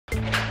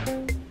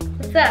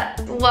What's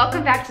up?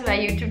 Welcome back to my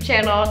YouTube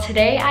channel.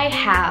 Today I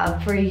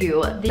have for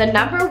you the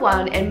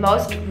 #1 and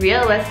most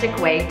realistic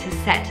way to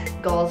set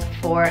goals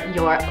for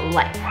your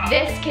life.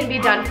 This can be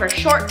done for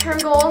short-term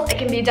goals, it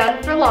can be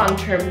done for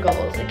long-term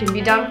goals, it can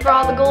be done for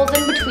all the goals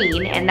in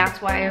between, and that's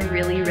why I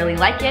really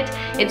like it.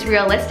 It's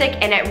realistic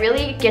and it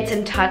really gets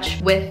in touch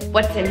with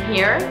what's in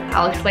here.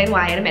 I'll explain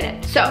why in a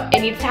minute. So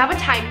it needs to have a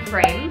time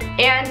frame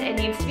and it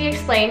needs to be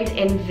explained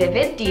in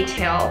vivid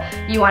detail.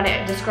 You want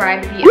to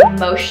describe the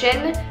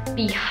emotion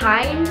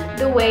behind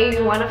the way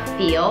you want to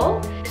feel.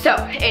 So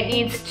it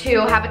needs to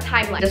have a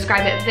timeline.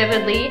 Describe it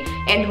vividly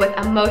and with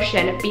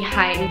emotion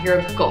behind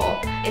your goal.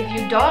 If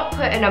you don't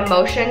put an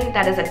emotion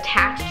that is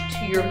attached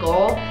to your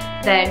goal,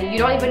 then you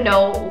don't even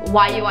know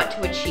why you want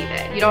to achieve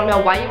it. You don't know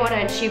why you want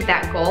to achieve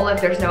that goal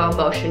if there's no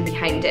emotion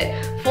behind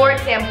it. For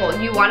example,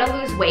 you want to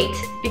lose weight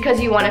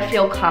because you want to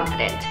feel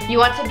confident. You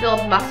want to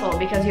build muscle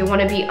because you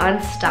want to be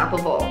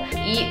unstoppable.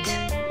 Eat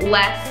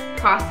less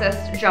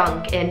processed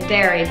junk and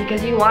dairy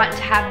because you want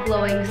to have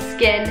glowing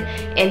skin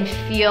and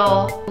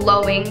feel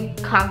glowing,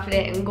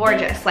 confident, and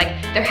gorgeous. Like,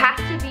 there has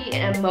to be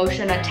an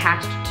emotion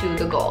attached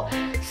to the goal.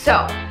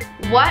 So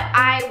what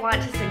I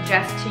want to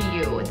suggest to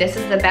you, this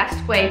is the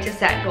best way to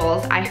set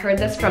goals. I heard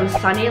this from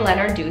Sunny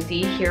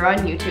Lenarduzzi here on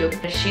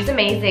YouTube. She's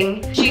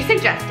amazing. She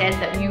suggested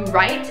that you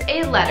write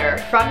a letter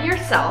from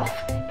yourself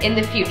in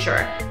the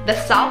future, the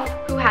self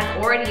who has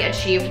already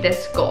achieved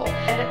this goal.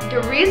 And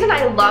the reason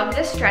I love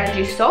this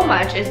strategy so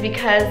much is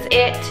because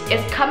it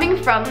is coming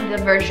from the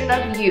version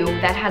of you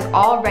that has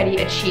already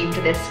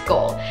achieved this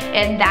goal.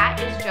 And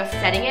that is just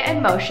setting it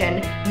in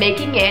motion,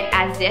 making it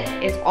as if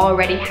it's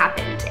already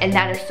happened. And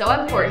that is so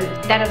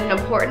important. That is an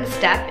important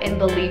step in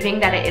believing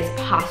that it is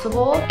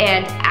possible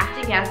and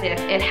acting as if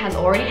it has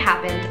already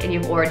happened and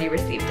you've already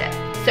received it.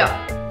 So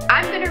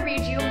I'm gonna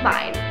read you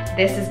mine.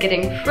 This is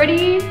getting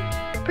pretty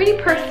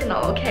personal,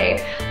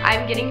 okay?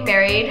 I'm getting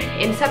married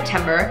in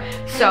September,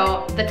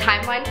 so the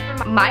timeline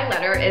for my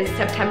letter is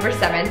September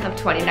 7th of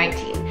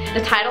 2019.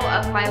 The title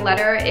of my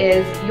letter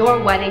is Your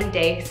Wedding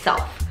Day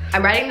Self.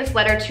 I'm writing this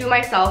letter to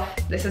myself.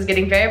 This is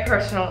getting very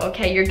personal,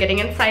 okay? You're getting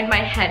inside my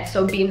head,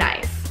 so be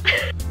nice.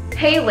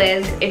 Hey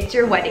Liz, it's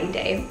your wedding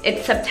day.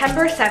 It's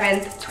September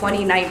 7th,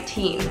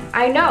 2019.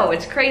 I know,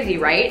 it's crazy,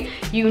 right?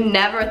 You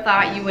never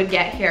thought you would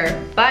get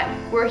here, but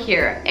we're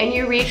here, and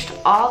you reached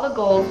all the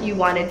goals you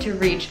wanted to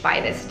reach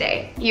by this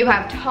day. You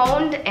have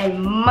toned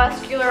and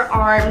muscular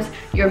arms,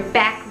 your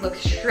back looks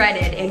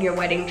shredded in your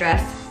wedding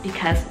dress,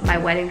 because my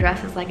wedding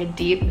dress is like a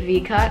deep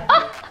V-cut.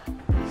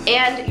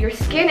 And your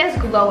skin is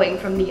glowing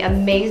from the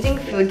amazing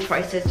food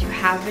choices you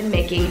have been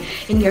making,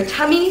 and your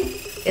tummy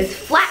is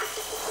flat.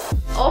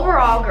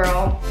 Overall,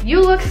 girl, you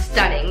look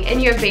stunning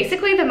and you're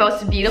basically the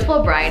most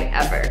beautiful bride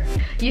ever.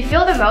 You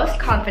feel the most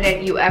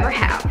confident you ever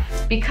have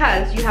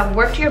because you have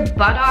worked your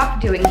butt off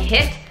doing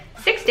HIIT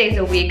 6 days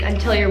a week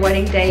until your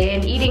wedding day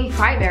and eating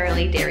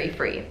primarily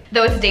dairy-free.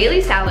 Those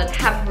daily salads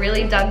have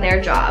really done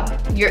their job.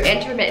 Your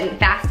intermittent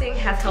fasting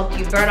has helped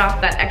you burn off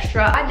that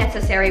extra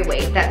unnecessary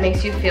weight that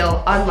makes you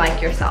feel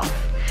unlike yourself.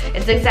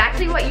 It's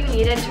exactly what you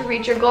needed to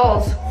reach your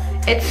goals.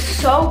 It's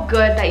so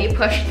good that you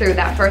pushed through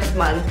that first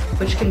month,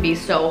 which can be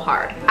so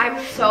hard.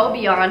 I'm so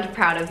beyond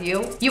proud of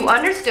you. You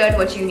understood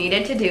what you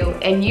needed to do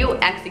and you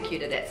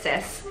executed it,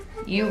 sis.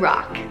 You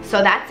rock.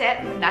 So that's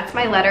it. That's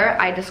my letter.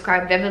 I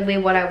described vividly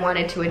what I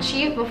wanted to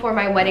achieve before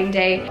my wedding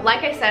day.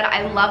 Like I said,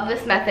 I love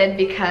this method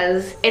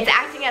because it's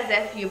acting as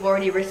if you've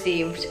already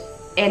received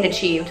and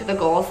achieved the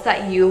goals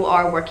that you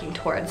are working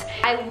towards.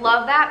 I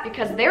love that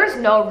because there's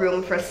no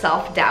room for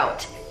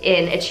self-doubt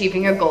in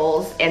achieving your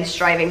goals and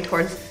striving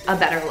towards a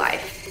better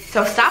life.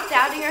 So stop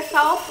doubting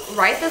yourself,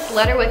 write this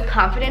letter with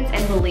confidence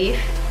and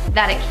belief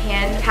that it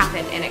can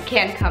happen and it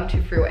can come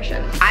to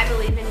fruition. I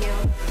believe in you.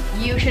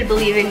 You should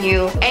believe in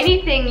you.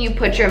 Anything you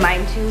put your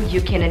mind to,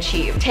 you can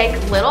achieve.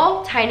 Take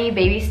little tiny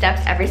baby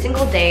steps every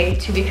single day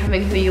to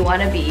becoming who you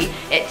want to be.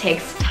 It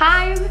takes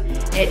time,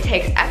 it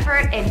takes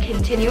effort and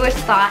continuous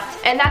thought,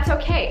 and that's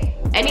okay.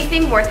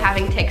 Anything worth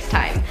having takes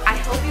time. I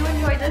hope you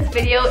enjoyed this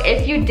video.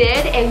 If you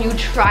did and you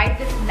tried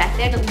this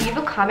method, leave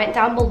a comment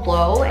down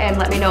below and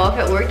let me know if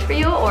it worked for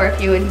you or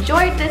if you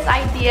enjoyed this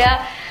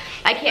idea.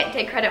 I can't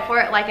take credit for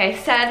it like I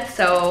said,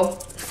 so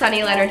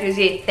Sunny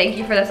Lenarduzzi, thank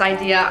you for this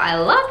idea. I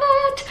love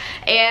it.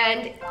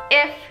 And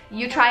if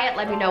you try it,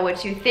 let me know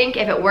what you think,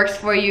 if it works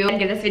for you. And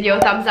give this video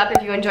a thumbs up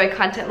if you enjoy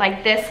content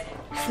like this.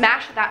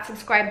 Smash that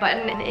subscribe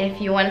button, and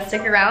if you want to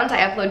stick around,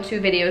 I upload 2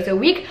 videos a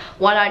week,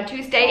 one on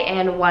Tuesday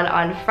and one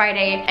on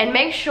Friday. And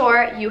make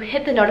sure you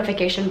hit the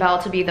notification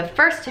bell to be the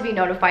first to be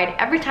notified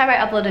every time I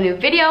upload a new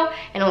video,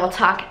 and we'll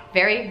talk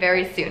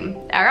very soon.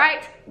 All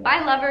right,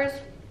 bye lovers.